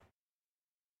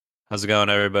How's it going,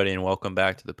 everybody, and welcome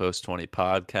back to the Post 20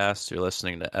 podcast. You're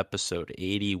listening to episode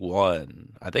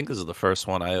 81. I think this is the first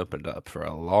one I opened up for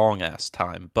a long ass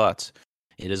time, but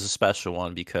it is a special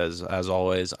one because, as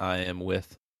always, I am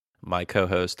with my co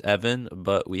host Evan,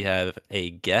 but we have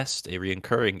a guest, a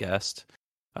recurring guest,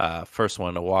 first one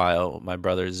in a while, my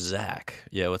brother Zach.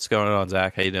 Yeah, what's going on,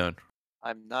 Zach? How you doing?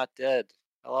 I'm not dead.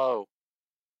 Hello.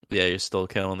 Yeah, you're still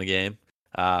killing the game.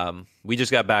 We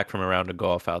just got back from a round of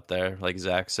golf out there. Like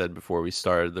Zach said before we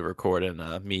started the recording,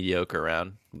 mediocre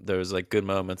round. There was like good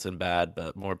moments and bad,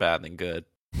 but more bad than good.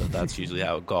 But that's usually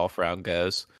how a golf round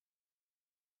goes.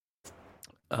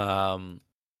 Um,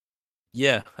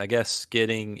 yeah, I guess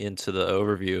getting into the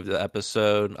overview of the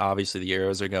episode. Obviously, the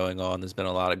Euros are going on. There's been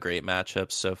a lot of great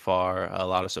matchups so far, a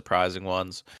lot of surprising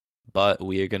ones. But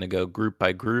we are going to go group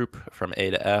by group from A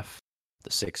to F,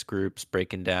 the six groups,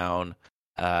 breaking down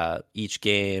each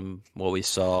game, what we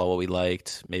saw, what we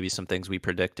liked, maybe some things we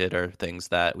predicted or things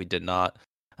that we did not.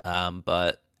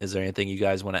 But is there anything you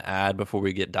guys want to add before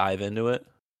we dive into it?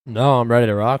 No, I'm ready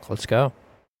to rock. Let's go.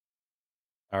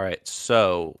 All right.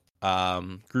 So,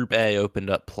 Group A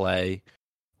opened up play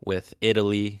with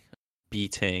Italy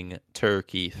beating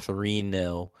Turkey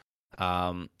 3-0.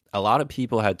 A lot of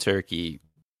people had Turkey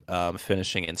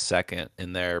finishing in second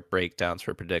in their breakdowns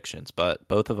for predictions, but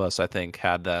both of us, I think,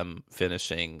 had them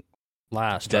finishing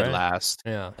dead right? last.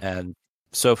 Yeah. And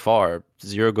so far,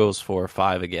 0 goals for,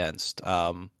 5 against.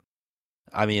 I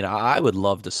mean, I would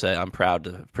love to say I'm proud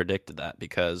to have predicted that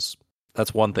because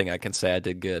that's one thing I can say I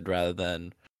did good rather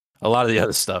than a lot of the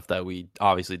other stuff that we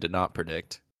obviously did not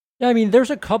predict. Yeah, I mean, there's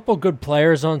a couple good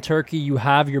players on Turkey. You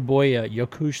have your boy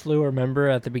Yokushlu. Remember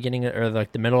at the beginning or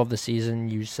like the middle of the season,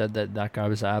 you said that guy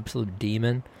was an absolute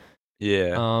demon.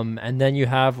 Yeah. And then you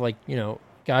have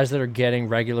guys that are getting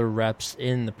regular reps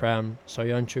in the Prem.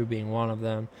 Soyuncu being one of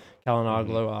them.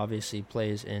 Calhanoglu obviously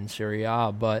plays in Serie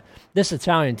A, but this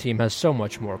Italian team has so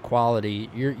much more quality.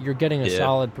 You're getting a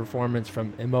solid performance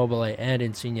from Immobile and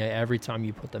Insigne every time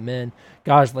you put them in.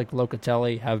 Guys like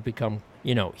Locatelli have become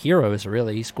heroes.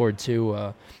 Really, he scored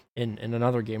 2 in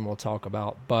another game we'll talk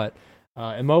about. But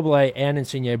Immobile and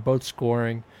Insigne both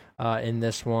scoring in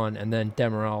this one, and then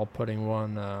Demiral putting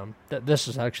one. This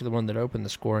is actually the one that opened the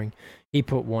scoring. He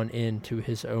put one into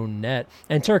his own net.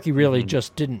 And Turkey really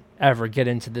just didn't ever get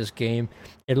into this game.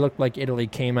 It looked like Italy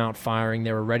came out firing.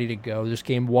 They were ready to go. This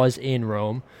game was in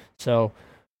Rome. So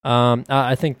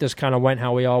I think this kind of went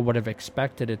how we all would have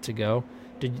expected it to go.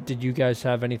 Did you guys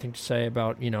have anything to say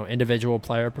about, individual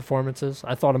player performances?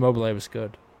 I thought Immobile was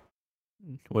good.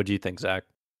 What do you think, Zach?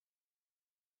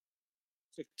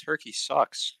 I think Turkey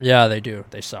sucks. Yeah, they do.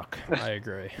 They suck. I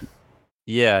agree.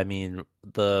 Yeah, I mean,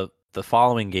 the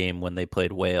following game when they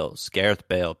played Wales, Gareth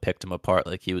Bale picked him apart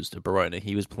like he was De Bruyne.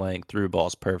 He was playing through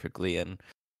balls perfectly, and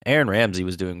Aaron Ramsey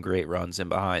was doing great runs in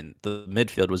behind. The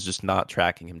midfield was just not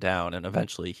tracking him down, and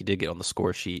eventually he did get on the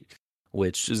score sheet,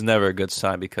 which is never a good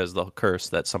sign because they'll curse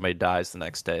that somebody dies the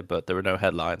next day, but there were no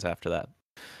headlines after that.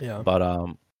 Yeah.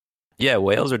 But yeah,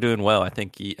 Wales are doing well. I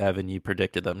think, Evan, you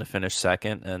predicted them to finish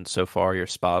second, and so far you're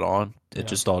spot on. It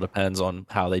just all depends on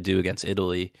how they do against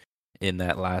Italy in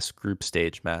that last group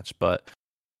stage match. But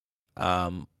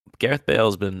Gareth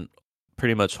Bale's been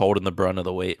pretty much holding the brunt of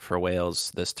the weight for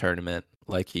Wales this tournament,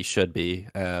 like he should be.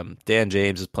 Dan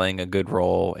James is playing a good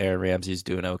role. Aaron Ramsey's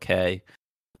doing okay.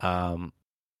 Now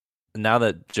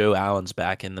that Joe Allen's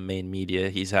back in the main media,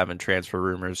 he's having transfer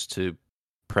rumors to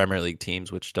Premier League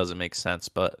teams, which doesn't make sense.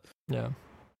 But yeah,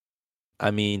 I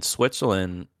mean,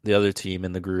 Switzerland, the other team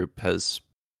in the group, has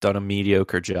done a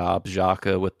mediocre job.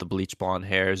 Xhaka with the bleach blonde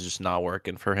hair is just not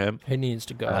working for him. He needs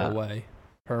to go away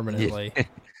permanently.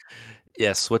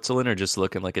 Yeah, Switzerland are just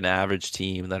looking like an average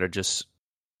team that are just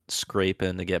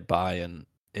scraping to get by, and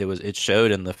it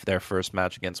showed in their first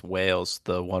match against Wales,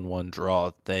 the 1-1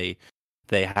 draw. They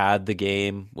had the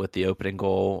game with the opening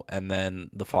goal, and then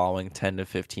the following 10 to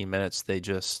 15 minutes, they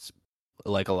just,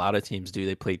 like a lot of teams do,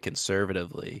 they played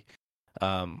conservatively.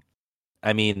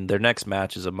 I mean, their next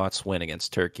match is a must-win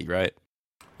against Turkey, right?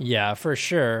 Yeah, for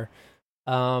sure.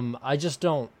 I just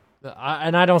don't,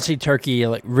 I don't see Turkey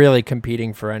really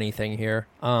competing for anything here.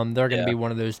 They're going to be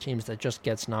one of those teams that just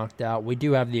gets knocked out. We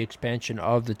do have the expansion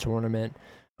of the tournament,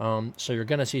 so you're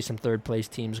going to see some third-place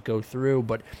teams go through,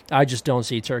 but I just don't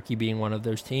see Turkey being one of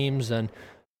those teams, and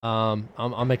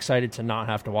I'm excited to not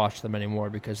have to watch them anymore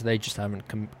because they just haven't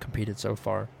competed so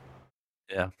far.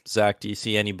 Yeah. Zach, do you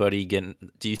see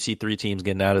 3 teams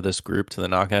getting out of this group to the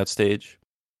knockout stage?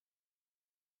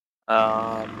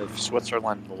 If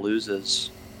Switzerland loses,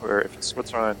 or if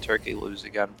Switzerland and Turkey lose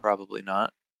again, probably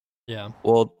not. Yeah.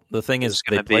 Well, the thing It's is,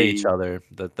 they gonna play each be- other.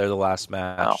 They're the last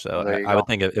match, Oh, so well, there you I would go.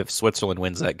 think if Switzerland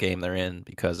wins that game, they're in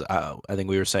because I think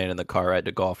we were saying in the car ride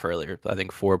to golf earlier. I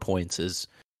think 4 points is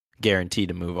guaranteed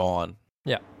to move on.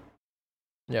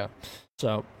 Yeah.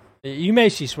 So you may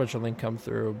see Switzerland come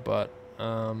through, but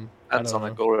I Depends don't on the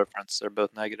know. goal difference. They're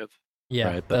both negative.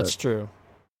 Yeah, Right, that's true.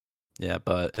 Yeah,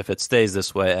 but if it stays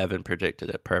this way, Evan predicted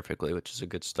it perfectly, which is a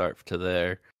good start to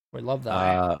there. We love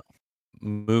that.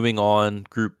 Moving on,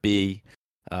 Group B,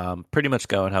 pretty much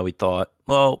going how we thought.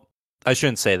 Well, I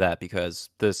shouldn't say that because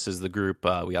this is the group.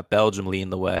 We got Belgium leading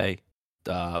the way,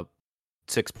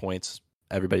 6 points.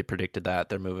 Everybody predicted that.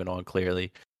 They're moving on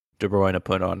clearly. De Bruyne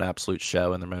put on an absolute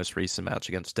show in their most recent match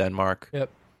against Denmark.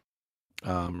 Yep.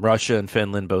 Russia and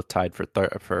Finland both tied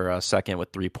for second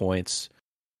with 3 points.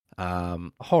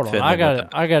 Hold on, Finland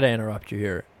I gotta interrupt you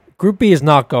here. Group B is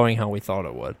not going how we thought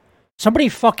it would. Somebody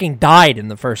fucking died in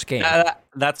the first game.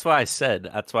 That's why I said.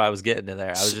 That's why I was getting to there.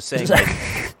 I was just saying.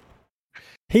 Like,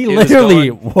 he literally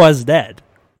was dead.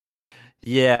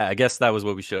 Yeah, I guess that was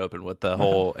what we should open with, the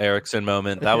whole Ericsson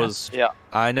moment. That was. Yeah.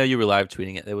 I know you were live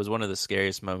tweeting it. It was one of the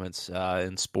scariest moments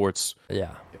in sports.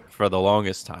 Yeah. For the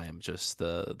longest time, just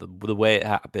the way it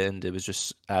happened, it was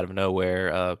just out of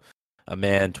nowhere. A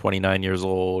man, 29 years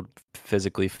old,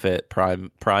 physically fit,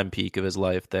 prime peak of his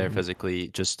life there, physically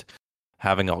just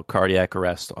having a cardiac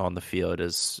arrest on the field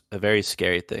is a very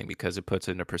scary thing because it puts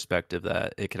into perspective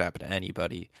that it can happen to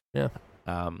anybody. Yeah.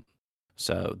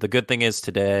 So the good thing is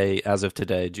today, as of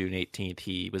today, June 18th,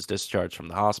 he was discharged from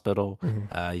the hospital.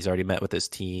 He's already met with his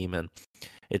team, and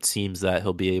it seems that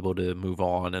he'll be able to move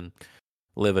on and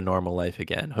live a normal life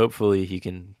again. Hopefully he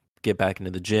can get back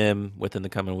into the gym within the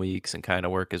coming weeks and kind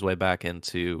of work his way back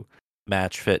into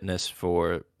match fitness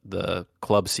for the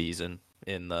club season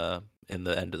in the end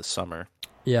of the summer.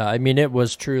 Yeah, I mean, it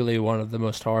was truly one of the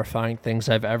most horrifying things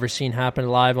I've ever seen happen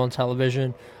live on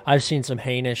television. I've seen some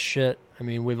heinous shit. I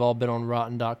mean, we've all been on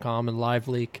Rotten.com and Live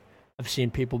Leak. I've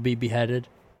seen people be beheaded,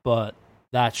 but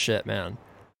that shit, man.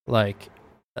 Like,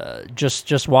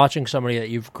 just watching somebody that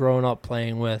you've grown up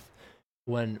playing with,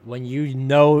 when you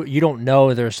don't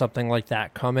know there's something like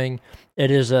that coming,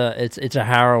 it's a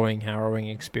harrowing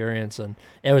experience, and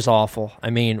it was awful.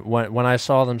 I mean, when I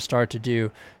saw them start to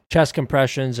do chest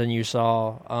compressions and you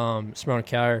saw Simone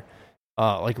Kjaer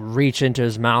like reach into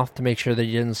his mouth to make sure that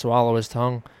he didn't swallow his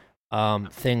tongue,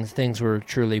 things were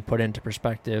truly put into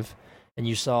perspective. And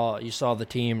you saw the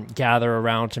team gather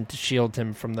around him to shield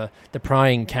him from the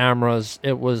prying cameras.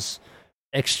 It was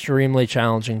extremely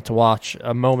challenging to watch,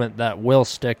 a moment that will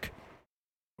stick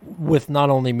with not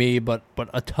only me but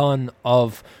a ton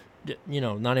of,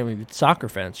 not even soccer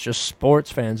fans, just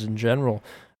sports fans in general.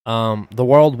 The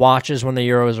world watches when the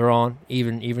Euros are on,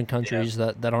 even countries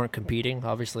that aren't competing.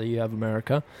 Obviously, you have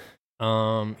America.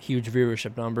 Huge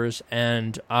viewership numbers,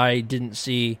 and I didn't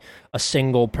see a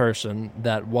single person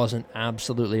that wasn't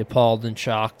absolutely appalled and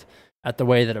shocked at the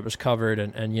way that it was covered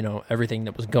and everything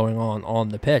that was going on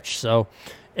the pitch. So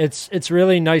it's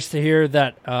really nice to hear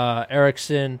that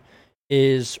Ericsson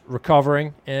is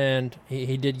recovering, and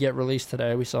he did get released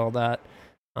today. We saw that.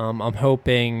 I'm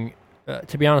hoping,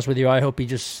 to be honest with you, I hope he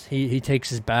takes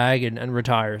his bag and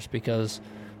retires, because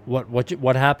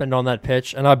what happened on that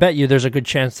pitch, and I bet you there's a good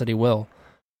chance that he will.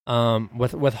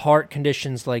 With heart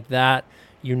conditions like that,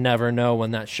 you never know when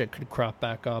that shit could crop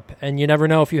back up, and you never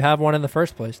know if you have one in the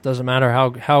first place. Doesn't matter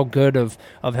how good of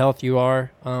health you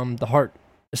are. The heart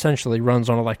essentially runs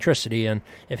on electricity, and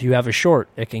if you have a short,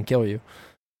 it can kill you.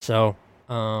 So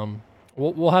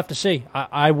we'll have to see.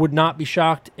 I would not be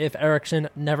shocked if Ericsson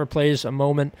never plays a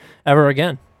moment ever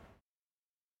again.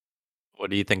 What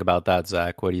do you think about that,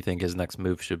 Zach? What do you think his next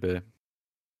move should be?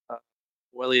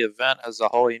 Well, the event as a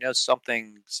whole,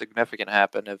 something significant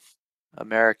happened if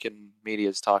American media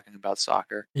is talking about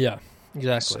soccer. Yeah,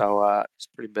 exactly. So it's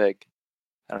pretty big.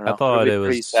 I don't know. I thought it was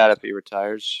pretty sad if he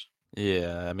retires.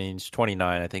 Yeah, I mean, he's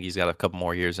 29. I think he's got a couple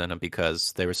more years in him,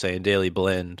 because they were saying Daley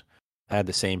Blind had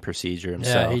the same procedure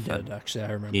himself. Yeah, he did, actually.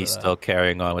 I remember he's that. still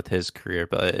carrying on with his career,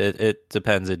 but it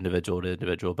depends individual to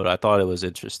individual. But I thought it was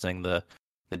interesting, the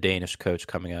Danish coach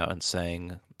coming out and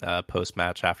saying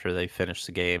post-match after they finished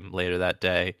the game later that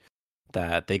day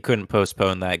that they couldn't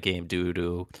postpone that game due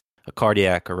to a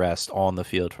cardiac arrest on the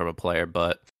field from a player,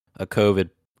 but a COVID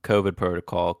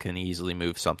protocol can easily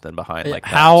move something behind like that.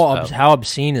 How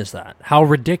obscene is that? How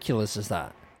ridiculous is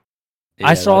that? Yeah,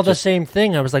 I saw the same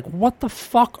thing. I was like, what the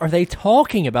fuck are they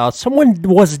talking about? Someone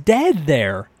was dead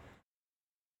there.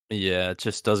 Yeah, it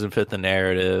just doesn't fit the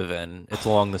narrative, and it's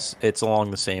along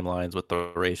the same lines with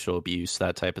the racial abuse,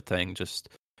 that type of thing. Just,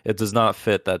 it does not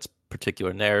fit that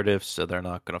particular narrative, so they're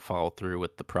not going to follow through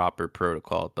with the proper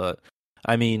protocol. But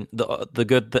I mean, at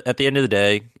the end of the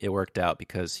day, it worked out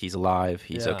because he's alive.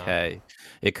 He's Yeah. okay.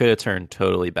 It could have turned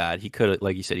totally bad. He could have,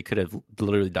 like you said, he could have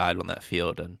literally died on that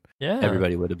field, and Yeah.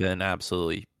 everybody would have been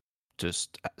absolutely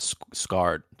just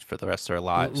scarred for the rest of their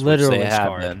lives, which Literally they have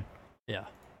scarred. been. Yeah.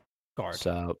 Scarred.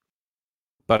 So,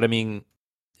 but I mean,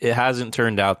 it hasn't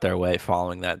turned out their way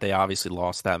following that. They obviously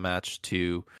lost that match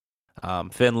to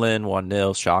Finland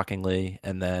 1-0, shockingly,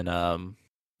 and then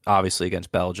obviously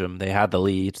against Belgium, they had the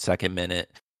lead second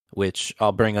minute, which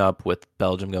I'll bring up with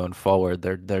Belgium going forward.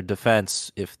 Their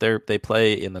defense, if they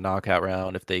play in the knockout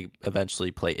round, if they eventually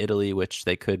play Italy, which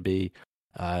they could be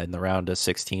in the round of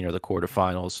 16 or the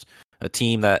quarterfinals, a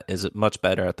team that is much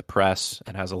better at the press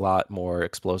and has a lot more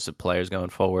explosive players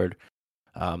going forward.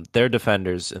 Their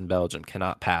defenders in Belgium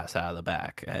cannot pass out of the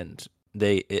back, and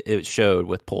it showed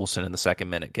with Poulsen in the second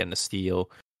minute getting a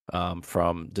steal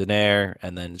from Denaire,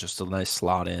 and then just a nice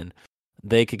slot in.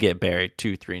 They could get buried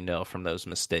 2-3-0 from those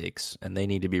mistakes, and they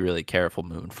need to be really careful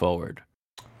moving forward.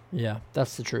 Yeah,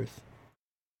 that's the truth.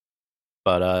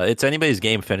 But it's anybody's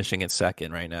game finishing in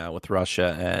second right now with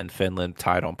Russia and Finland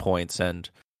tied on points, and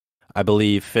I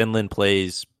believe Finland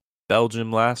plays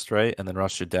Belgium last, right? And then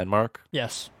Russia, Denmark.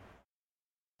 Yes.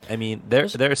 I mean,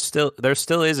 there still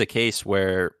is a case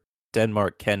where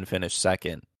Denmark can finish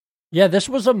second. Yeah, this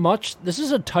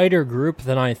is a tighter group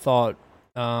than I thought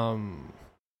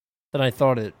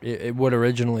it would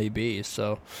originally be.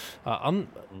 So,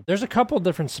 there's a couple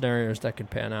different scenarios that could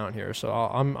pan out here. So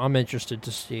I'm interested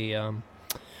to see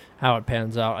how it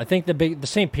pans out. I think the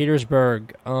St.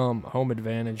 Petersburg home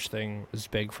advantage thing is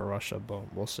big for Russia,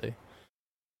 but we'll see.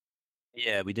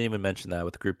 Yeah, we didn't even mention that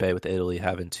with Group A with Italy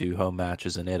having 2 home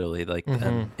matches in Italy, like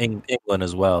and England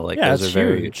as well. Like those are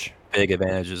very huge. Big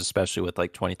advantages, especially with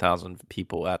like 20,000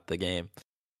 people at the game.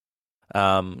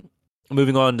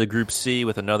 Moving on to Group C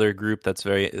with another group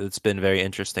it's been very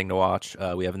interesting to watch.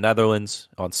 We have Netherlands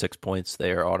on 6 points;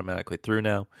 they are automatically through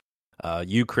now.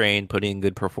 Ukraine putting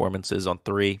good performances on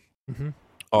 3.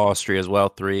 Austria as well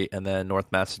 3, and then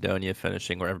North Macedonia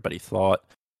finishing where everybody thought.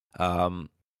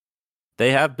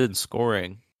 They have been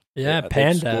scoring. Yeah,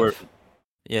 Pandev.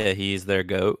 Yeah, he's their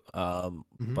GOAT.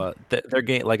 But their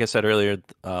game, like I said earlier,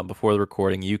 before the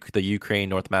recording, the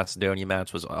Ukraine-North Macedonia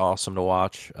match was awesome to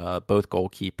watch. Both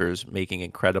goalkeepers making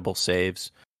incredible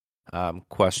saves,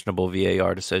 questionable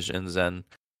VAR decisions, and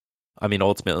I mean,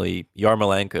 ultimately,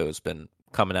 Yarmolenko has been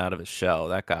coming out of his shell.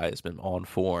 That guy has been on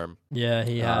form. Yeah,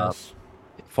 he has.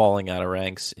 Falling out of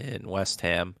ranks in West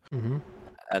Ham.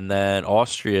 And then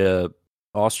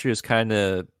Austria's kind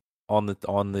of on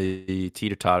the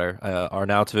teeter-totter.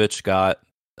 Arnautovic got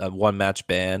a 1-match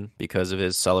ban because of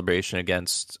his celebration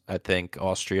against, I think,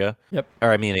 Austria. Yep.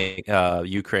 Or I mean,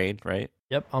 Ukraine, right?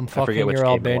 Yep, I'm fucking your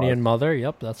Albanian mother.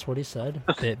 Yep, that's what he said.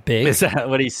 Big. Is that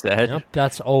what he said? Yep,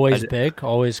 that's always big.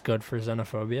 Always good for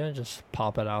xenophobia. Just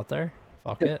pop it out there.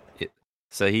 Fuck it.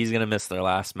 So he's going to miss their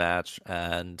last match,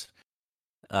 and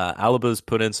Alaba's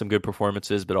put in some good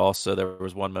performances, but also there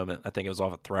was one moment, I think it was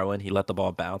off a throw-in, he let the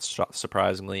ball bounce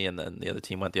surprisingly, and then the other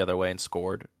team went the other way and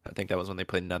scored. I think that was when they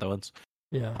played Netherlands.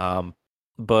 Yeah.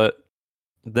 But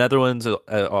Netherlands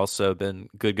also been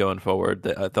good going forward.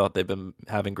 I thought they've been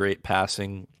having great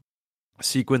passing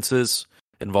sequences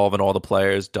involving all the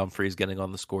players. Dumfries getting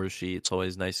on the score sheet. It's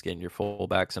always nice getting your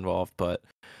fullbacks involved, but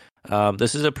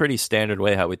this is a pretty standard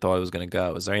way how we thought it was going to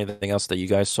go. Is there anything else that you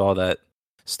guys saw that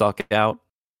stuck out?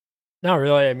 Not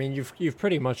really. I mean, you've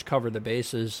pretty much covered the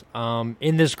bases.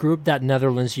 In this group, that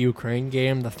Netherlands-Ukraine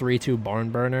game, the 3-2 barn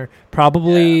burner,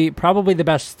 probably the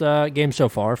best game so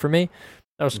far for me.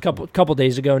 That was a couple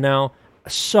days ago now.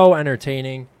 So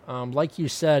entertaining. Like you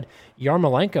said,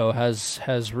 Yarmolenko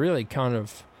has really kind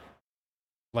of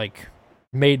like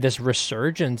made this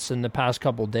resurgence in the past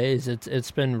couple days.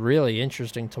 It's been really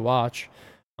interesting to watch.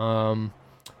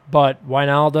 But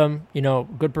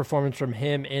Wijnaldum, good performance from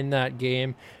him in that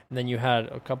game. And then you had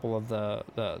a couple of the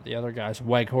other guys.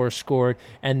 Weghorst scored.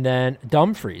 And then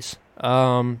Dumfries.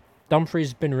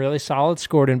 Dumfries been really solid,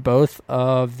 scored in both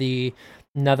of the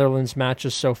Netherlands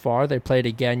matches so far. They played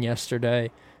again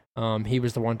yesterday. He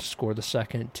was the one to score the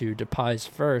second to Depay's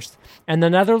first. And the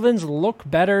Netherlands look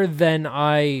better than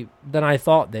I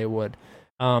thought they would.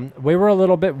 We were a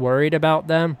little bit worried about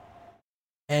them.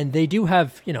 And they do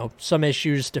have, some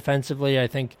issues defensively. I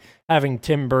think having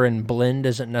Timber and Blind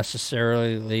isn't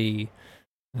necessarily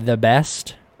the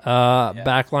best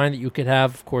backline that you could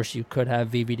have. Of course, you could have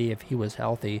VVD if he was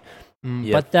healthy.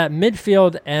 But that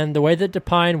midfield and the way that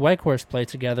Depay and Weghorst play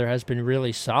together has been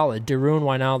really solid. De Roon,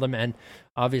 Wijnaldum, and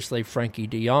obviously Frankie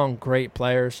de Jong, great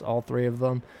players, all three of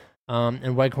them.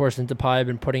 And Weghorst and Depay have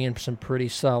been putting in some pretty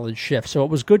solid shifts. So it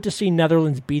was good to see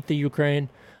Netherlands beat the Ukraine.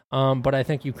 But I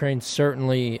think Ukraine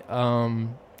certainly,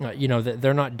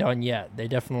 they're not done yet. They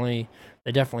definitely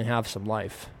have some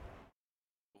life.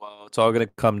 Well, it's all going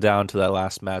to come down to that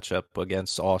last matchup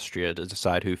against Austria to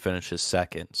decide who finishes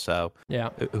second. So, yeah,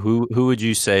 who would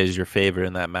you say is your favorite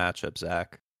in that matchup,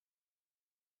 Zach?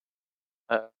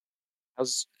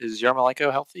 Is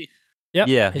Yarmolenko healthy? Yep,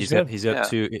 Yeah, he's got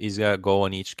two. He's got a goal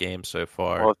in each game so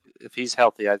far. Well, if he's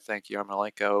healthy, I think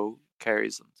Yarmolenko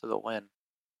carries them to the win.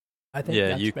 I think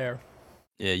that's fair.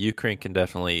 Yeah, Ukraine can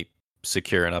definitely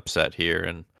secure an upset here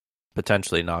and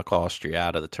potentially knock Austria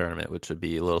out of the tournament, which would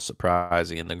be a little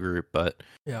surprising in the group. But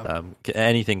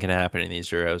anything can happen in these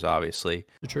Euros, obviously.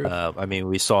 The truth. I mean,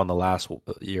 we saw in the last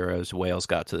Euros, Wales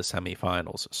got to the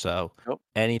semifinals, so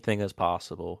anything is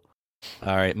possible.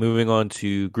 All right, moving on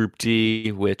to Group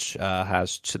D, which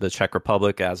has to the Czech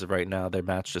Republic as of right now. Their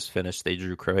match just finished. They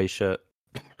drew Croatia,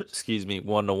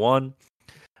 1-1.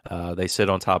 They sit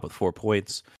on top with 4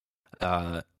 points,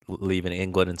 leaving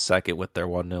England in second with their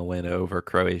 1-0 win over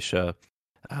Croatia.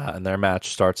 And their match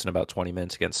starts in about 20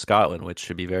 minutes against Scotland, which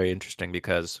should be very interesting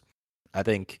because I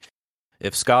think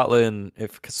if Scotland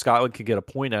could get a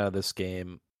point out of this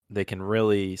game, they can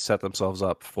really set themselves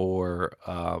up for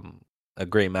a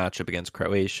great matchup against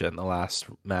Croatia in the last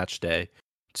match day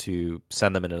to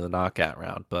send them into the knockout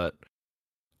round. But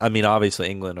I mean, obviously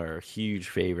England are a huge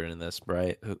favorite in this,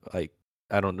 right? Like,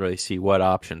 I don't really see what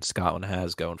option Scotland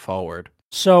has going forward.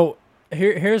 So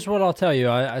here's what I'll tell you.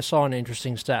 I saw an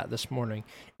interesting stat this morning.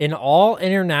 In all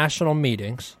international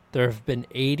meetings, there have been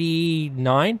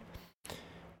 89.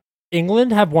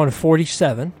 England have won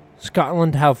 47.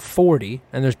 Scotland have 40,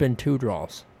 and there's been 2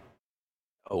 draws.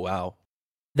 Oh, wow.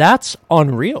 That's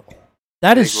unreal.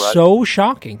 That is so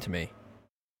shocking to me.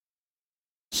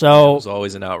 So it was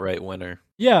always an outright winner.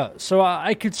 Yeah, so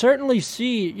I could certainly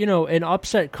see, an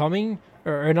upset coming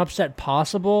or an upset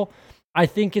possible. I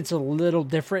think it's a little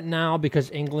different now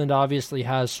because England obviously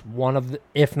has one of the,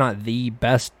 if not the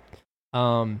best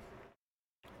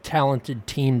talented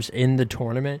teams in the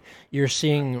tournament. You're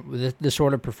seeing the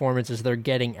sort of performances they're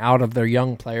getting out of their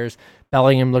young players.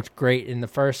 Bellingham looked great in the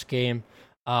first game.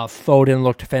 Foden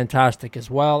looked fantastic as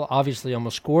well. Obviously,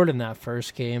 almost scored in that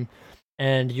first game,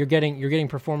 and you're getting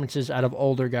performances out of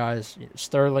older guys.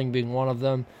 Sterling being one of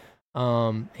them.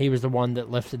 He was the one that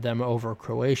lifted them over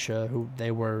Croatia, who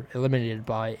they were eliminated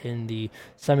by in the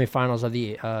semifinals of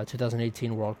the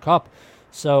 2018 World Cup.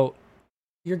 So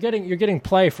you're getting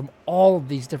play from all of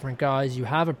these different guys. You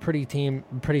have a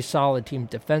pretty solid team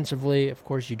defensively. Of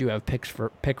course, you do have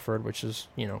Pickford, which is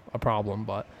a problem,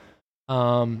 but.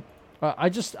 I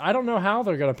don't know how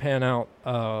they're going to pan out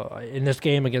in this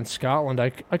game against Scotland.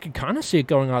 I could kind of see it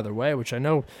going either way, which I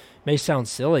know may sound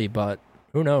silly, but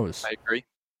who knows? I agree.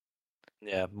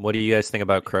 Yeah. What do you guys think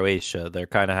about Croatia? They're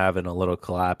kind of having a little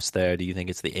collapse there. Do you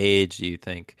think it's the age? Do you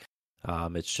think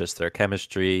it's just their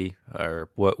chemistry? Or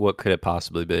what could it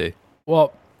possibly be?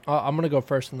 Well, I'm going to go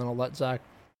first, and then I'll let Zach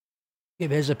give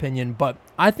his opinion. But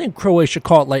I think Croatia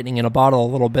caught lightning in a bottle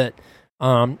a little bit.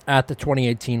 At the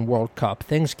 2018 World Cup.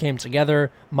 Things came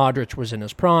together. Modric was in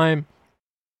his prime.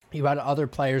 You had other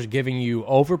players giving you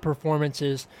over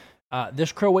performances.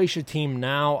 This Croatia team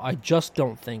now, I just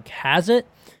don't think has it.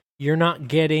 You're not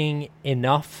getting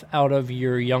enough out of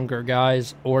your younger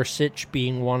guys, Orsic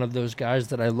being one of those guys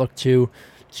that I look to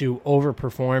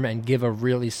overperform and give a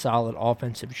really solid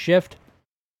offensive shift.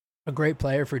 A great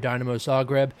player for Dynamo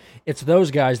Zagreb. It's those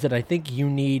guys that I think you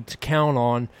need to count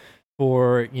on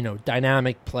for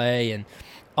dynamic play and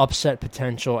upset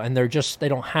potential, and they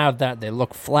don't have that. They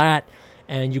look flat,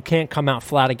 and you can't come out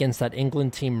flat against that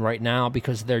England team right now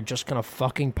because they're just gonna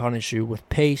fucking punish you with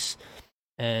pace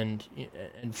and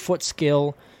foot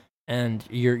skill, and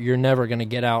you're never gonna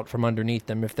get out from underneath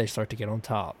them if they start to get on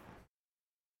top.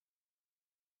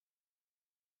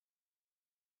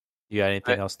 You got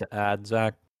anything else to add,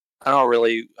 Zach? I don't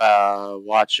really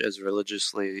watch as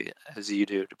religiously as you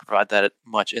do to provide that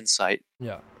much insight.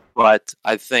 Yeah. But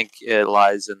I think it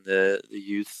lies in the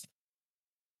youth.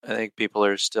 I think people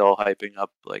are still hyping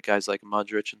up guys like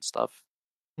Modric and stuff.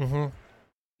 Mm-hmm.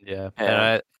 Yeah.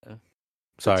 And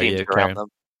sorry,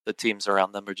 the teams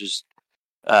around them are just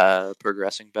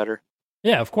progressing better.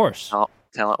 Yeah, of course.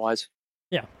 Talent-wise.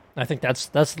 Yeah. I think that's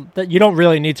you don't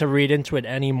really need to read into it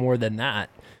any more than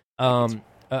that.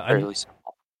 Fairly simple.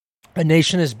 A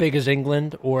nation as big as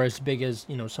England or as big as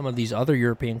some of these other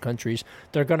European countries,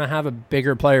 they're going to have a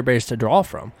bigger player base to draw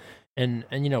from, and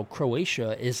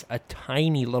Croatia is a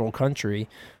tiny little country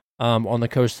on the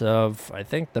coast of I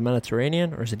think the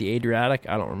Mediterranean, or is it the Adriatic?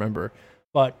 I don't remember.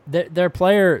 But their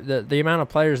player, the amount of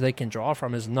players they can draw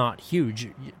from is not huge.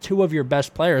 Two of your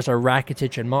best players are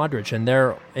Rakitic and Modric, and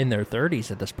they're in their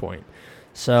 30s at this point.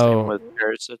 So Same with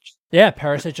Perisic. Yeah,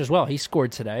 Perisic as well. He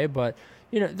scored today, but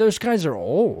those guys are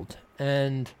old,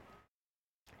 and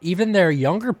even their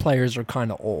younger players are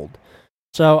kind of old.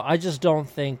 So I just don't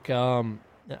think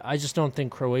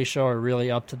Croatia are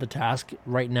really up to the task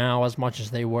right now as much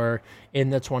as they were in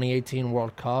the 2018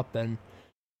 World Cup, and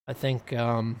I think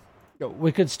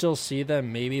we could still see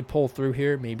them maybe pull through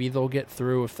here. Maybe they'll get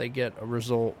through if they get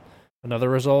another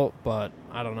result, but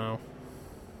I don't know.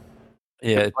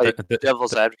 Yeah,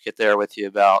 devil's advocate there with you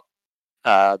about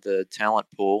the talent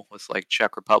pool with like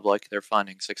Czech Republic. They're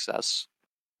finding success.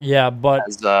 Yeah, but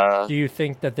do you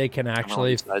think that they can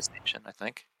actually nation? I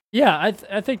think. Yeah,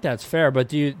 I think that's fair. But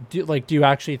do you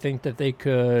actually think that they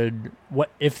could?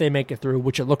 What if they make it through?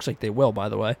 Which it looks like they will, by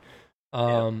the way.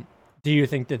 Do you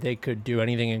think that they could do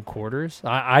anything in quarters?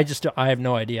 I have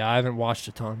no idea. I haven't watched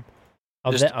a ton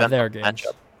of their games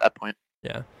at that point.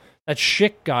 Yeah, that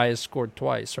Schick guy has scored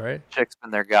twice, right? Schick's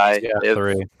been their guy. Yeah, they have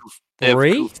 3. They have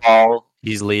 3? Kufal.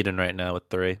 He's leading right now with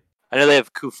 3. I know they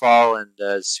have Kufal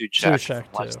and Souček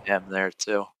from West too. Ham there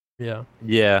too. Yeah.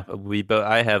 Yeah,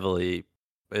 I heavily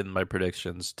in my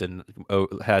predictions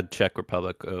had Czech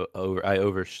Republic over. I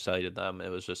overcited them. It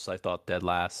was just I thought dead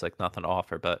last, like nothing to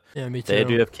offer. But yeah, me too. They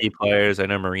do have key players. I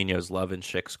know Mourinho's loving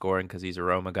Schick scoring because he's a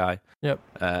Roma guy. Yep.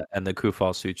 And the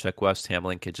Kufal Souček West Ham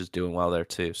linkage is doing well there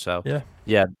too. So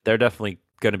yeah, they're definitely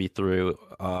going to be through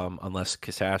unless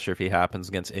catastrophe happens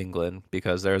against England,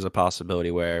 because there's a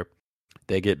possibility where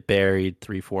they get buried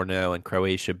 3-4-0 and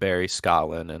Croatia buries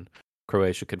Scotland, and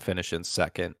Croatia could finish in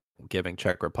second, giving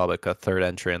Czech Republic a third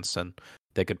entrance, and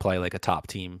they could play like a top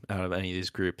team out of any of these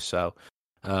groups. So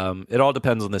it all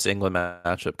depends on this England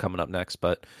matchup coming up next,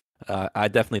 but I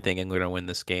definitely think England will win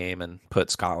this game and put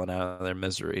Scotland out of their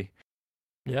misery.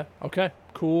 Yeah, okay,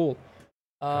 cool.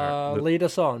 Lead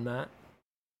us on, Matt.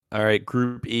 All right,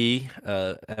 Group E,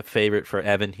 a favorite for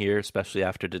Evan here, especially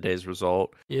after today's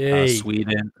result. Yay.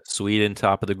 Sweden,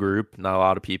 top of the group. Not a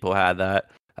lot of people had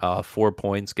that. 4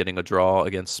 points, getting a draw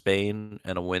against Spain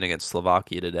and a win against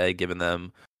Slovakia today, giving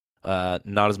them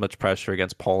not as much pressure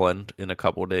against Poland in a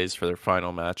couple of days for their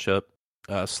final matchup.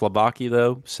 Slovakia,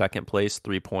 though, second place,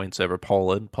 3 points over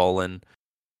Poland. Poland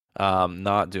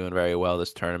not doing very well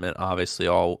this tournament, obviously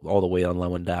all the way on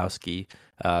Lewandowski.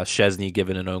 Szczesny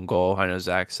giving an own goal. I know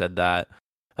Zach said that,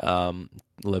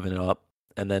 living it up.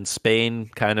 And then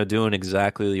Spain kind of doing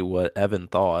exactly what Evan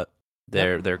thought.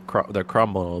 They're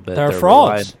crumbling a little bit. They're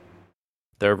frauds.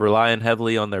 They're relying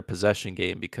heavily on their possession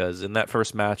game, because in that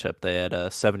first matchup they had a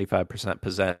 75%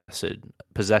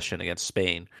 possession against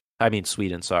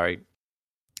Sweden, sorry.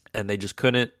 And they just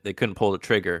couldn't pull the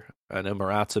trigger. I know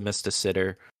Morata missed a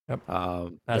sitter. Yep. There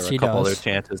were a couple other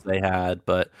chances they had,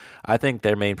 but I think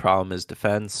their main problem is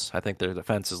defense. I think their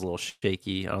defense is a little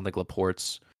shaky. I don't think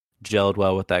Laporte's gelled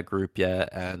well with that group yet,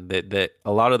 and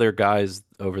a lot of their guys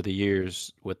over the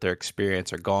years with their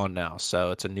experience are gone now.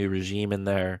 So it's a new regime in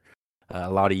there, a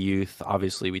lot of youth.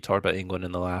 Obviously, we talked about England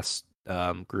in the last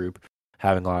group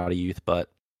having a lot of youth, but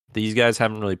these guys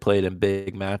haven't really played in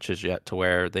big matches yet to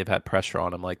where they've had pressure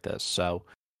on them like this. So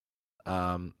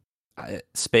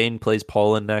Spain plays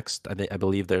Poland next. I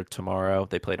believe they're tomorrow.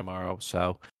 They play tomorrow,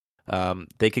 so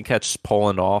they can catch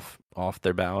Poland off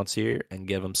their balance here and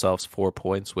give themselves 4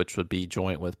 points, which would be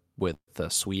joint with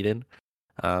Sweden.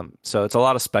 So it's a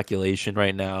lot of speculation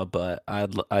right now, but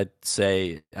I'd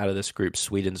say out of this group,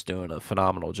 Sweden's doing a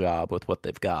phenomenal job with what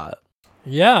they've got.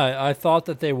 Yeah, I thought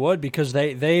that they would, because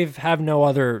they have no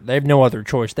other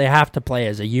choice. They have to play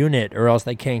as a unit, or else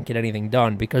they can't get anything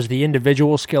done, because the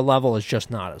individual skill level is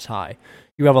just not as high.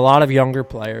 You have a lot of younger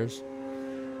players,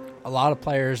 a lot of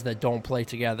players that don't play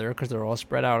together because they're all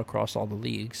spread out across all the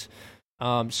leagues.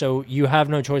 So you have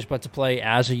no choice but to play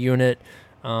as a unit.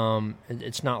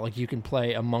 It's not like you can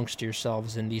play amongst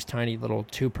yourselves in these tiny little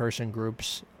two-person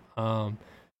groups.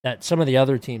 That some of the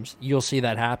other teams, you'll see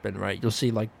that happen, right? You'll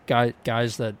see like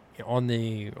guys that on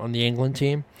the England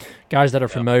team, guys that are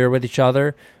familiar with each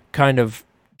other, kind of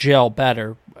gel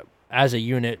better as a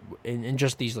unit in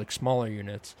just these like smaller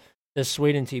units. This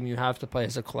Sweden team, you have to play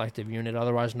as a collective unit,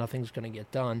 otherwise nothing's going to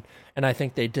get done. And I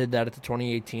think they did that at the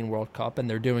 2018 World Cup, and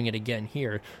they're doing it again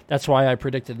here. That's why I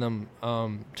predicted them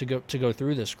to go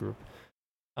through this group.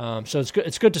 So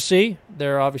it's good to see.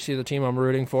 They're obviously the team I'm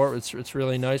rooting for. It's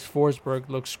really nice. Forsberg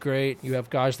looks great. You have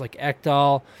guys like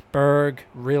Ekdal, Berg,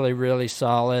 really, really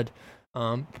solid.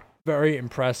 Very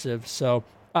impressive. So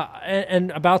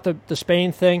and about the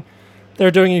Spain thing,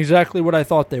 They're doing exactly what I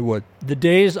thought they would. The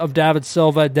days of David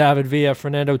Silva, David Villa,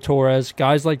 Fernando Torres,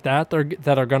 guys like that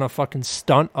are going to fucking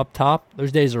stunt up top,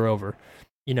 those days are over.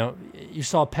 You know, you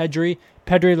saw Pedri.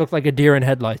 Pedri looked like a deer in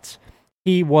headlights.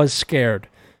 He was scared.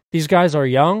 These guys are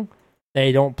young.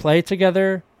 They don't play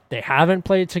together. They haven't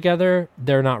played together.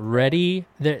 They're not ready.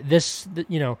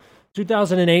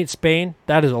 2008 Spain,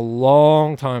 that is a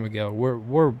long time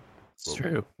ago. It's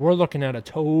true. We're looking at a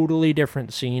totally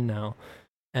different scene now.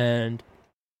 And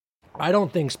I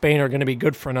don't think Spain are going to be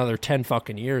good for another 10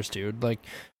 fucking years, dude. Like,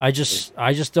 I just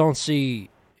don't see,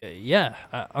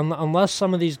 unless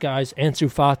some of these guys, Ansu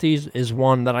Fati is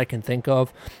one that I can think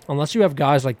of, unless you have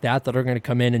guys like that are going to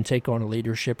come in and take on a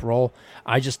leadership role,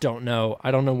 I just don't know.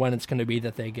 I don't know when it's going to be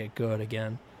that they get good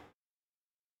again.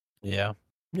 Yeah.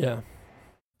 Yeah.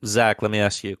 Zach, let me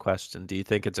ask you a question. Do you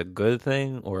think it's a good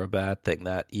thing or a bad thing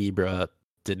that Ibra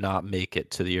did not make it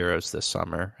to the Euros this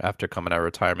summer after coming out of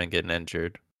retirement and getting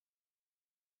injured?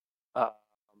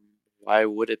 Why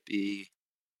would it be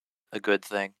a good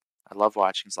thing? I love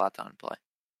watching Zlatan play.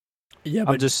 Yeah,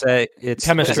 but I'm just saying it's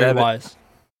chemistry-wise.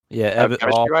 Yeah,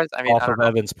 chemistry-wise? I mean, off of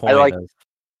Evan's point.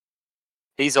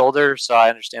 He's older, so I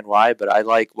understand why, but I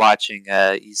like watching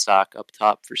Isak up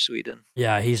top for Sweden.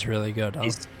 Yeah, he's really good. Huh?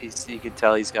 You can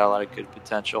tell he's got a lot of good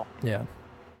potential. Yeah.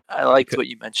 I liked what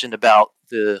you mentioned about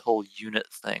the whole unit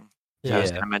thing. Yeah. I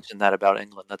was going to mention that about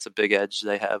England. That's a big edge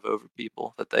they have over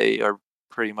people, that they are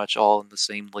pretty much all in the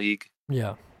same league.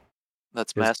 Yeah.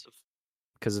 That's massive.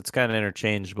 Because it's kind of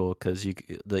interchangeable, because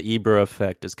the Ibra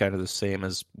effect is kind of the same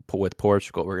as with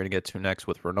Portugal. We're going to get to next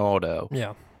with Ronaldo.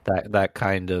 Yeah. That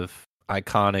kind of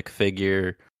iconic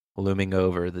figure looming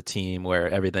over the team where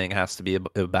everything has to be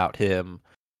about him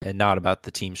and not about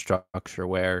the team structure,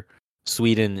 where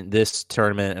Sweden this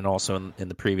tournament and also in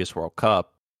the previous World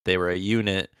Cup, they were a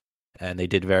unit and they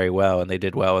did very well, and they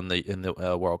did well in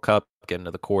the World Cup, getting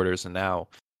to the quarters, and now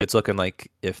it's looking like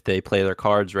if they play their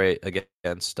cards right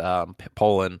against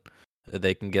Poland,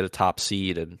 they can get a top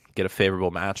seed and get a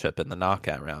favorable matchup in the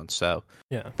knockout round. So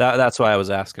yeah, that's why I was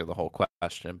asking the whole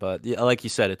question. But like you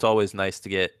said, it's always nice to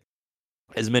get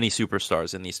as many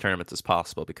superstars in these tournaments as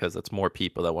possible, because that's more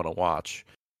people that want to watch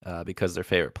because they're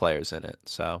favorite players in it.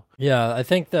 So yeah, I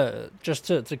think just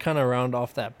to kind of round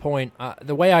off that point,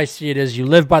 the way I see it is you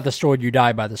live by the sword, you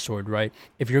die by the sword, right?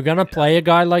 If you're going to play a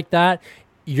guy like that,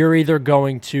 you're either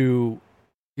going to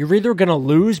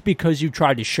lose because you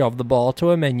tried to shove the ball to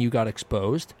him and you got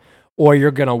exposed, or you're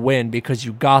going to win because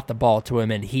you got the ball to him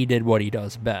and he did what he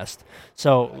does best.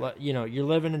 So, you're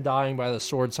living and dying by the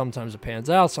sword. Sometimes it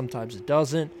pans out, sometimes it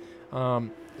doesn't.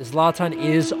 Zlatan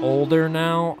is older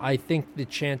now. I think the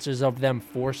chances of them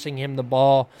forcing him the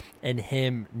ball and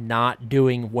him not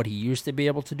doing what he used to be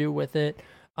able to do with it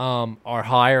are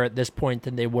higher at this point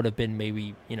than they would have been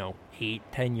maybe,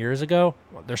 8-10 years ago.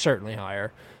 Well, they're certainly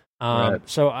higher. Right.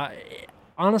 So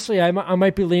honestly, I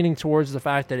might be leaning towards the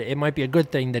fact that it might be a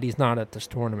good thing that he's not at this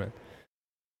tournament.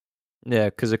 Yeah,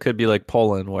 because it could be like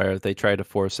Poland, where they tried to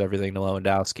force everything to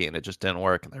Lewandowski and it just didn't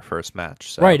work in their first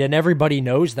match. So. Right, and everybody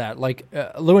knows that. Like,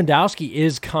 Lewandowski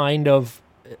is kind of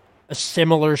a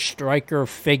similar striker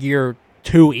figure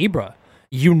to Ibra.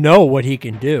 You know what he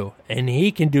can do, and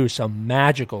he can do some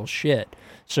magical shit.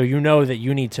 So you know that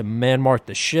you need to man-mark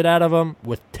the shit out of him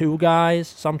with two guys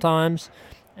sometimes,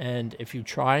 and if you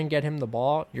try and get him the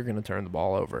ball, you're going to turn the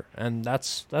ball over. And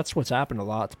that's what's happened a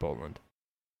lot to Poland.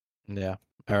 Yeah.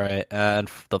 All right, and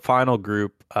the final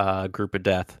group of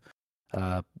death.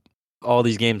 All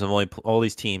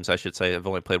these teams, I should say, have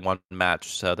only played one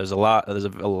match. So there's a lot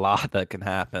that can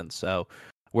happen. So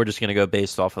we're just gonna go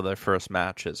based off of their first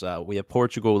matches. We have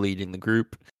Portugal leading the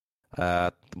group,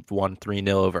 won 3-0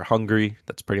 over Hungary.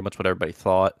 That's pretty much what everybody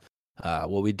thought.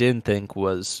 What we didn't think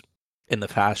was, in the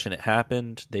fashion it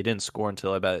happened, they didn't score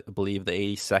until I believe the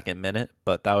 82nd minute,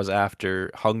 but that was after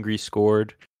Hungary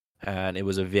scored. And it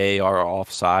was a VAR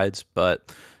offsides,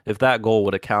 but if that goal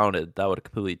would have counted, that would have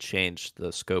completely changed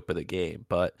the scope of the game.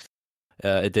 But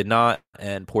it did not,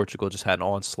 and Portugal just had an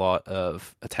onslaught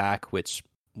of attack, which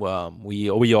we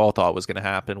all thought was going to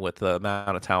happen with the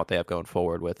amount of talent they have going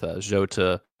forward with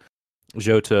Jota,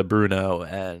 Bruno,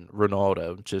 and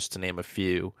Ronaldo, just to name a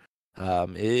few.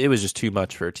 It was just too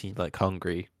much for a team like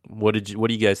Hungary. What do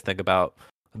you guys think about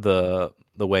the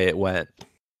way it went?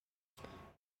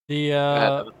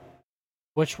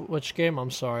 Which game? I'm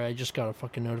sorry, I just got a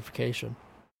fucking notification.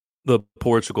 The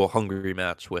Portugal-Hungary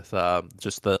match with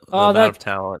just the amount of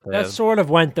talent. That sort of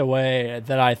went the way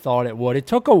that I thought it would. It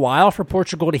took a while for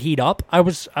Portugal to heat up. I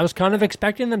was kind of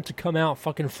expecting them to come out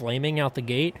fucking flaming out the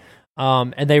gate,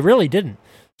 and they really didn't.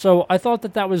 So I thought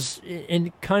that was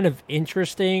in kind of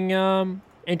interesting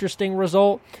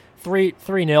result.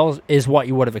 3-0 is what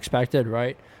you would have expected,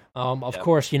 right? Of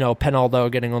course,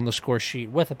 Penaldo getting on the score sheet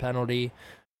with a penalty,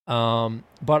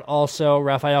 but also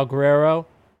Rafael Guerrero,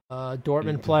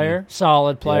 Dortmund player,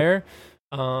 solid player.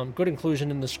 Good inclusion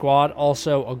in the squad,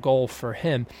 also a goal for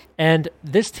him. And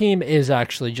this team is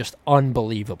actually just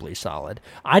unbelievably solid.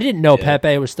 I didn't know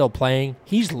Pepe was still playing.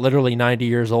 He's literally 90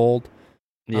 years old.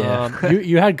 Yeah.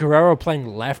 You had Guerrero playing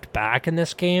left back in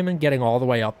this game and getting all the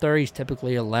way up there. He's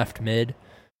typically a left mid.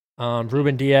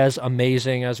 Ruben Diaz,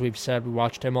 amazing, as we've said. We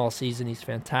watched him all season. He's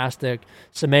fantastic.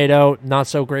 Semedo, not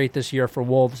so great this year for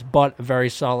Wolves, but a very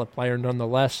solid player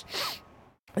nonetheless.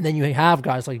 And then you have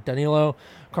guys like Danilo.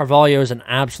 Carvalho is an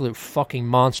absolute fucking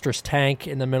monstrous tank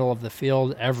in the middle of the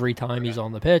field every time he's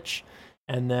on the pitch.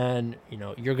 And then,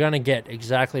 you're going to get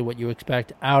exactly what you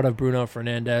expect out of Bruno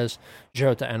Fernandes,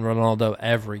 Jota, and Ronaldo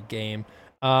every game.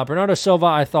 Bernardo Silva,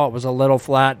 I thought, was a little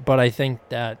flat, but I think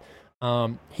that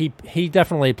he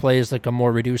definitely plays like a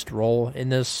more reduced role in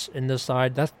this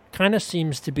side. That kind of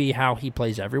seems to be how he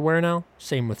plays everywhere now.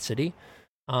 Same with City.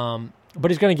 But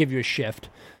he's going to give you a shift.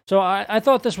 So I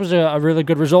thought this was a really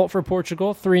good result for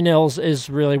Portugal. 3-0 is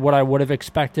really what I would have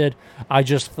expected. I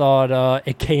just thought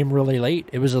it came really late.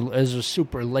 It was a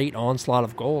super late onslaught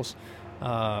of goals.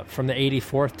 From the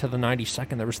 84th to the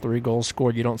 92nd, there was 3 goals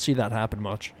scored. You don't see that happen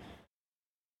much.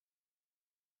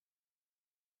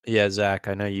 Yeah, Zach,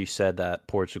 I know you said that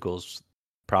Portugal's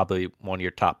probably one of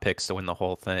your top picks to win the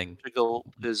whole thing. Portugal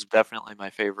is definitely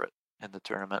my favorite in the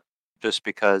tournament, just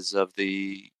because of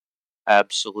the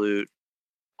absolute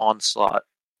onslaught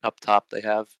up top they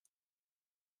have.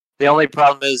 The only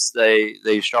problem is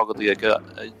they struggle to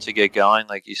get going,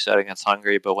 like you said, against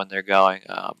Hungary. But when they're going,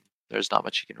 there's not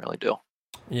much you can really do.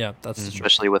 Yeah, that's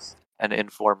especially with an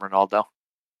in-form Ronaldo.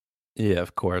 Yeah,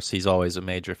 of course, he's always a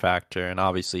major factor, and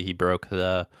obviously he broke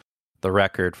the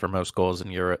record for most goals in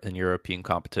European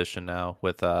competition now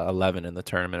with 11 in the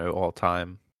tournament at all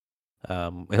time.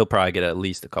 He'll probably get at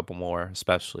least a couple more,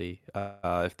 especially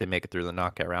if they make it through the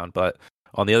knockout round. But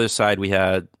on the other side, we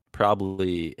had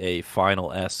probably a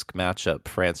final-esque matchup,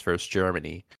 France versus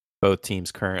Germany. Both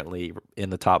teams currently in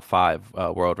the top 5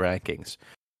 world rankings.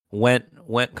 Went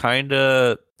kind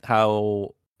of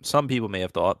how some people may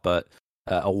have thought, but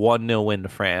a 1-0 win to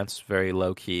France, very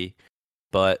low-key.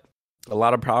 But a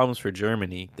lot of problems for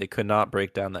Germany. They could not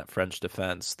break down that French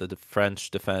defense. The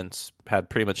French defense had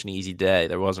pretty much an easy day.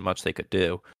 There wasn't much they could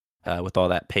do with all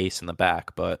that pace in the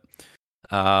back. But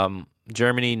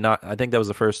Germany, I think that was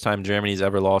the first time Germany's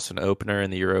ever lost an opener in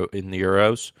the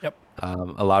Euros. Yep.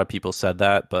 A lot of people said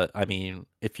that, but I mean,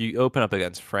 if you open up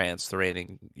against France, the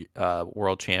reigning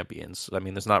world champions, I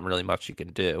mean, there's not really much you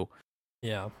can do.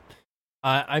 Yeah.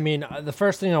 I mean, the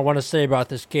first thing I want to say about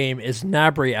this game is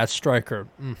Gnabry as striker,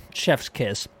 chef's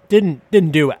kiss. Didn't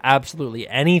do absolutely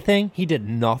anything. He did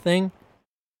nothing.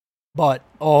 But,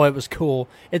 it was cool.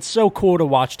 It's so cool to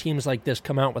watch teams like this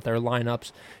come out with their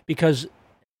lineups, because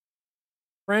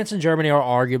France and Germany are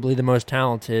arguably the most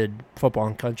talented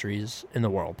football countries in the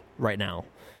world right now.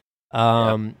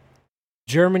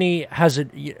 Germany has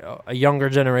a younger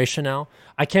generation now.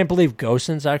 I can't believe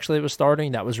Gosens actually was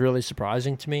starting. That was really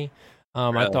surprising to me.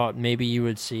 I thought maybe you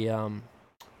would see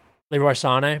Leroy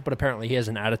Sané, but apparently he has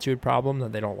an attitude problem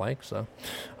that they don't like, so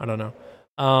I don't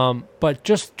know. But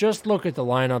just look at the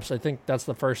lineups. I think that's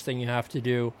the first thing you have to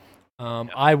do.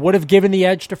 I would have given the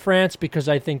edge to France because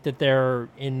I think that they're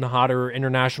in hotter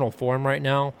international form right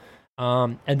now,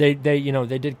 and they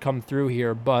did come through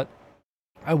here, but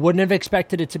I wouldn't have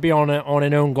expected it to be on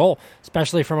an own goal,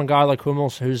 especially from a guy like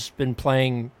Hummels, who's been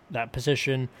playing that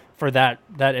position for that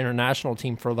international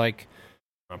team for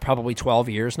probably 12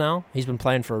 years now. He's been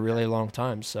playing for a really long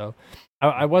time, so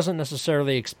I wasn't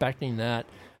necessarily expecting that.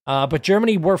 But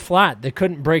Germany were flat. They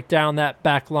couldn't break down that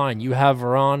back line. You have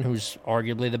Varane, who's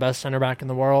arguably the best center back in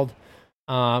the world,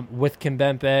 with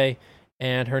Kimpembe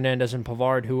and Hernandez and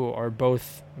Pavard, who are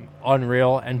both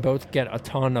unreal and both get a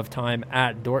ton of time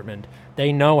at Dortmund.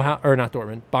 They know how, or not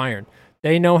Dortmund, Bayern.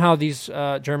 They know how these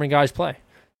German guys play.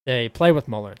 They play with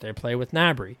Muller. They play with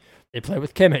Gnabry. They play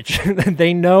with Kimmich.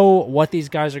 They know what these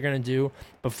guys are going to do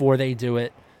before they do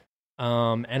it.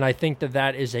 And I think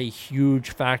that is a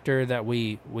huge factor that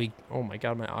we oh my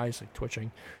God, my eyes are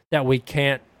twitching, that we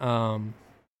can't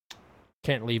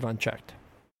leave unchecked.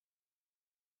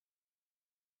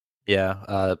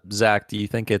 Yeah. Zach, do you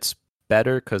think it's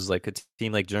better? Because like a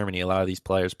team like Germany, a lot of these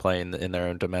players play in their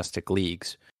own domestic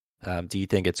leagues. Do you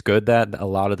think it's good that a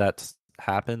lot of that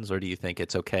happens, or do you think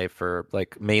it's okay for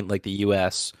like the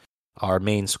US, our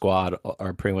main squad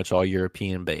are pretty much all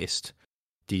European based?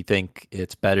 Do you think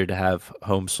it's better to have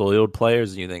home soiled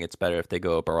players? Or do you think it's better if they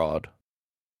go abroad?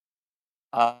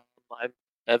 I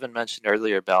Evan mentioned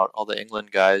earlier about all the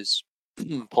England guys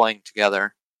playing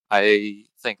together. I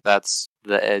think that's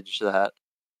the edge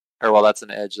that's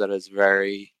an edge that is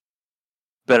very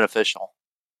beneficial.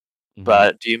 Mhm.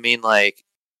 But do you mean what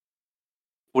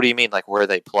do you mean, like where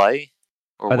they play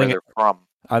or where they're from?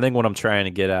 I think what I'm trying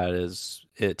to get at is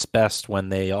it's best when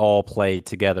they all play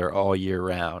together all year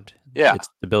round. Yeah. It's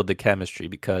to build the chemistry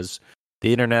because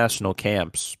the international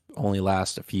camps only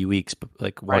last a few weeks,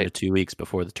 like 1 to 2 weeks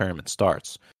before the tournament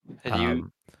starts.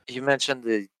 And you mentioned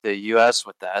the U.S.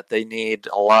 with that. They need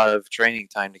a lot of training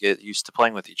time to get used to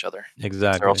playing with each other.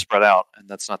 Exactly. They're all spread out, and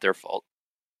that's not their fault.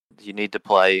 You need to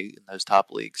play in those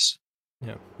top leagues.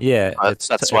 Yeah.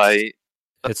 That's why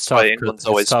England's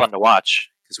always fun to watch,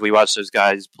 because we watch those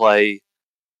guys play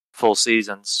full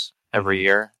seasons every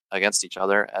year against each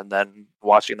other, and then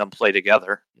watching them play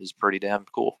together is pretty damn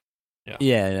cool.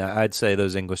 Yeah, I'd say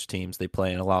those English teams, they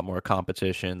play in a lot more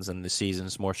competitions and the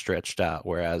season's more stretched out,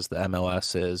 whereas the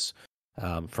MLS is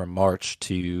from March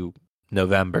to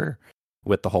November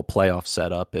with the whole playoff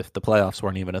setup. If the playoffs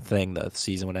weren't even a thing, the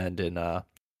season would end in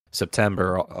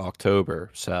September or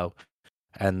October. So,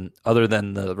 and other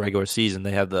than the regular season,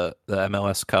 they have the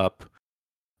MLS Cup,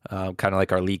 kind of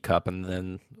like our League Cup, and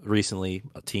then recently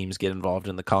teams get involved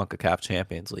in the CONCACAF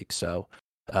Champions League. So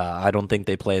I don't think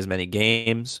they play as many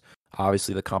games.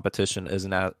 Obviously, the competition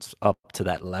isn't up to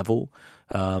that level.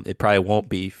 It probably won't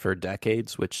be for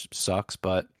decades, which sucks,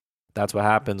 but that's what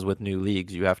happens with new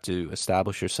leagues. You have to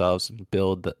establish yourselves and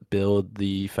build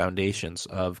the foundations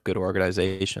of good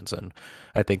organizations. And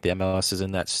I think the MLS is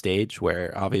in that stage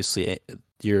where obviously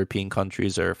European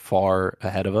countries are far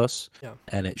ahead of us,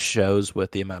 and it shows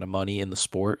with the amount of money in the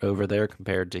sport over there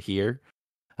compared to here.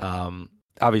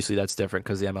 Obviously, that's different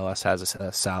because the MLS has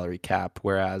a salary cap,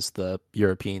 whereas the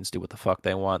Europeans do what the fuck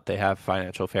they want. They have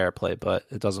financial fair play, but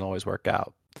it doesn't always work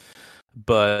out.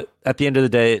 But at the end of the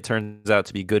day, it turns out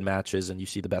to be good matches, and you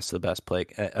see the best of the best play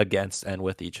against and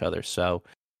with each other. So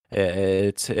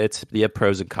it's the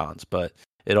pros and cons, but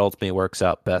it ultimately works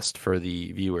out best for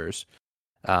the viewers.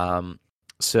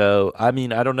 So, I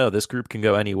mean, I don't know. This group can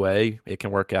go any way. It can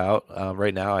work out.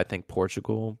 Right now, I think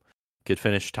Portugal could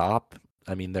finish top.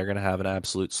 I mean, they're going to have an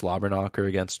absolute slobber knocker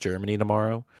against Germany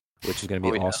tomorrow, which is going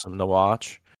to be awesome to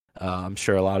watch. I'm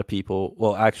sure a lot of people.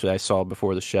 Well, actually, I saw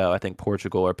before the show. I think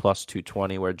Portugal are plus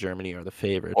 220, where Germany are the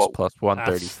favorites, plus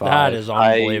 135. That is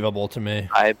unbelievable to me.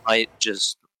 I might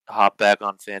just hop back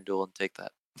on FanDuel and take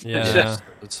that. Yeah.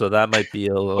 So that might be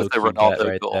a low key bet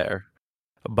right there.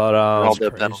 But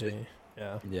crazy.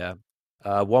 Yeah.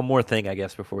 One more thing, I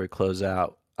guess, before we close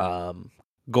out.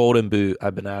 Golden Boot.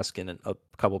 I've been asking a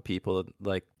couple people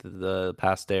like the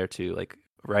past day or two, like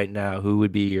right now, who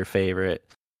would be your favorite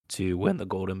to win the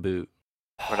Golden Boot?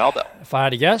 Ronaldo. If I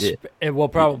had to guess, it will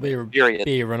probably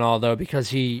be Ronaldo because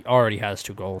he already has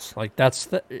 2 goals. Like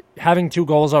having 2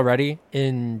 goals already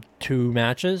in 2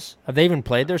 matches. Have they even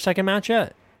played their second match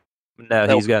yet? No,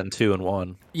 he's gotten 2 and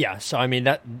 1. Yeah, so I mean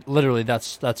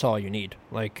that's all you need.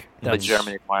 Like that's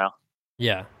Germany tomorrow.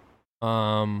 Yeah.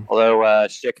 Although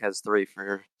Schick has 3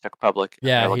 for Czech Republic.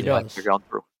 Yeah, he does. They're going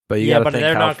through. But you got to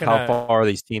think how far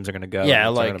these teams are going to go. Yeah,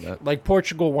 like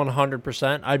Portugal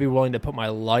 100%. I'd be willing to put my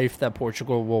life that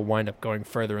Portugal will wind up going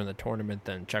further in the tournament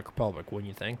than Czech Republic, wouldn't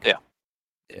you think? Yeah.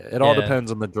 It all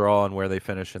depends on the draw and where they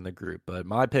finish in the group. But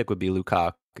my pick would be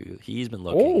Lukaku. He's been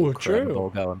looking incredible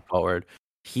going forward.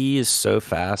 He is so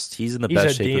fast. He's in the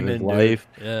best shape of his life.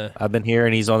 Yeah. I've been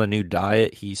hearing he's on a new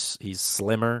diet. He's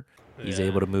slimmer. He's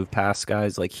able to move past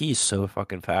guys. Like, he's so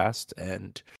fucking fast.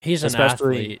 And he's an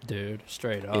athlete, dude,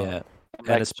 straight up. Yeah.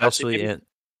 And especially in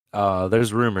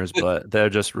there's rumors, but they're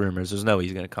just rumors. There's no way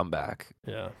he's gonna come back.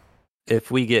 Yeah.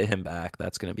 If we get him back,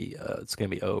 that's gonna be it's gonna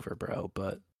be over, bro.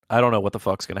 But I don't know what the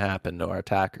fuck's gonna happen to our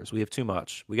attackers. We have too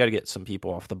much. We got to get some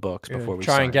people off the books before we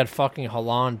try and get fucking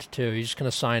Haaland too. He's just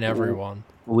gonna sign everyone.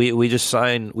 We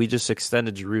just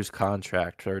extended Giroud's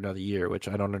contract for another year, which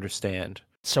I don't understand.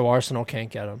 So Arsenal can't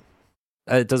get him.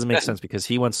 It doesn't make sense because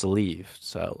he wants to leave.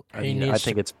 So I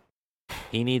think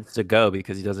he needs to go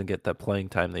because he doesn't get that playing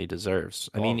time that he deserves.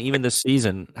 I mean, even this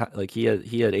season, like he had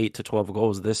 8 to 12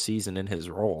 goals this season in his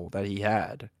role that he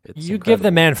had. You give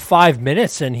the man 5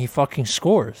 minutes and he fucking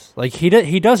scores. Like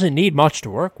he doesn't need much to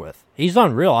work with. He's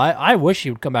unreal. I wish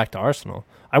he would come back to Arsenal.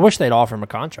 I wish they'd offer him a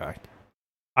contract.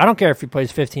 I don't care if he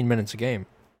plays 15 minutes a game.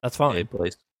 That's fine. He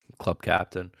plays club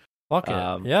captain. Fuck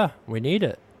it. Yeah, we need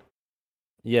it.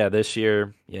 Yeah, this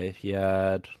year, he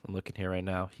had. I'm looking here right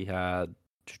now. He had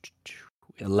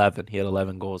 11. He had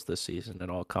 11 goals this season in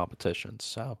all competitions.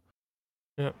 So,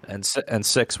 and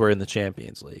 6 were in the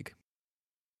Champions League.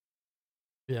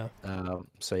 Yeah.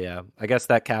 So yeah, I guess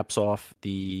that caps off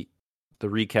the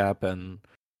recap and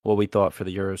what we thought for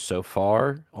the Euros so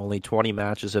far. Only 20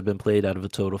 matches have been played out of a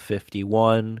total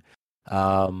 51.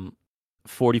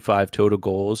 45 total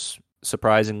goals.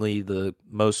 Surprisingly, the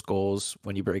most goals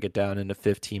when you break it down into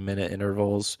 15-minute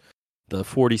intervals. The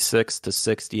 46th to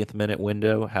 60th minute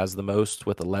window has the most,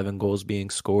 with 11 goals being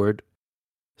scored.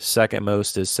 Second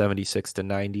most is 76th to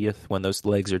 90th when those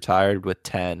legs are tired, with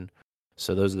 10.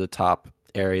 So those are the top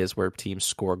areas where teams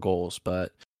score goals.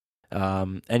 But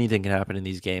anything can happen in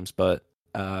these games. But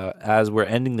as we're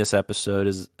ending this episode,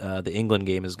 is the England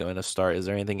game is going to start. Is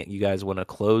there anything that you guys want to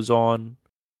close on?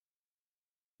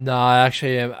 No,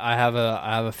 actually, I have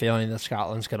a feeling that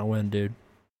Scotland's going to win, dude.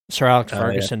 Sir Alex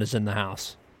Ferguson is in the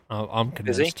house. I'm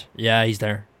convinced. Is he? Yeah, he's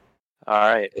there. All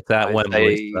right. It's at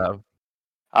Wembley. So.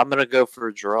 I'm going to go for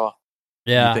a draw.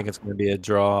 Yeah. You think it's going to be a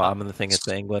draw? I'm going to think it's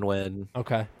the England win.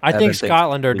 Okay. I think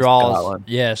Scotland or draws. Scotland.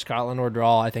 Yeah, Scotland or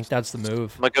draw. I think that's the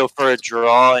move. I'm going to go for a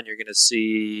draw, and you're going to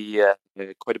see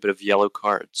quite a bit of yellow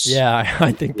cards. Yeah,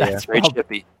 I think that's very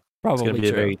chippy. Probably it's going to be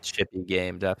true. a very chippy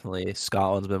game, definitely.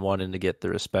 Scotland's been wanting to get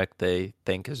the respect they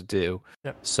think is due.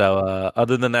 Yep. So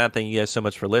other than that, thank you guys so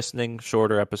much for listening.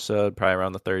 Shorter episode, probably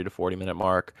around the 30 to 40-minute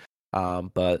mark.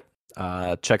 But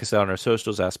check us out on our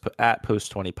socials at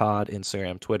Post20Pod,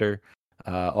 Instagram, Twitter,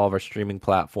 all of our streaming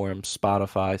platforms,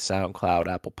 Spotify, SoundCloud,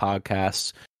 Apple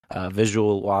Podcasts.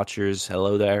 Visual watchers,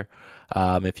 hello there.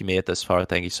 If you made it this far,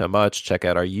 thank you so much. Check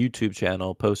out our YouTube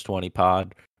channel,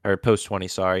 Post20Pod, or Post20,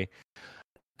 sorry.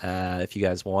 If you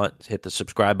guys want, hit the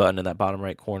subscribe button in that bottom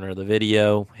right corner of the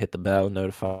video. Hit the bell,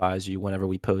 notifies you whenever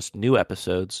we post new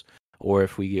episodes, or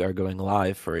if we are going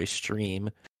live for a stream.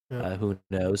 Who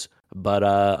knows? But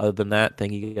other than that,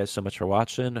 thank you guys so much for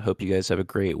watching. Hope you guys have a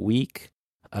great week.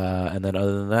 And then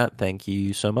other than that, thank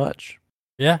you so much.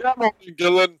 Yeah. Come on,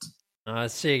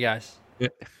 Dylan. See you guys. Yeah.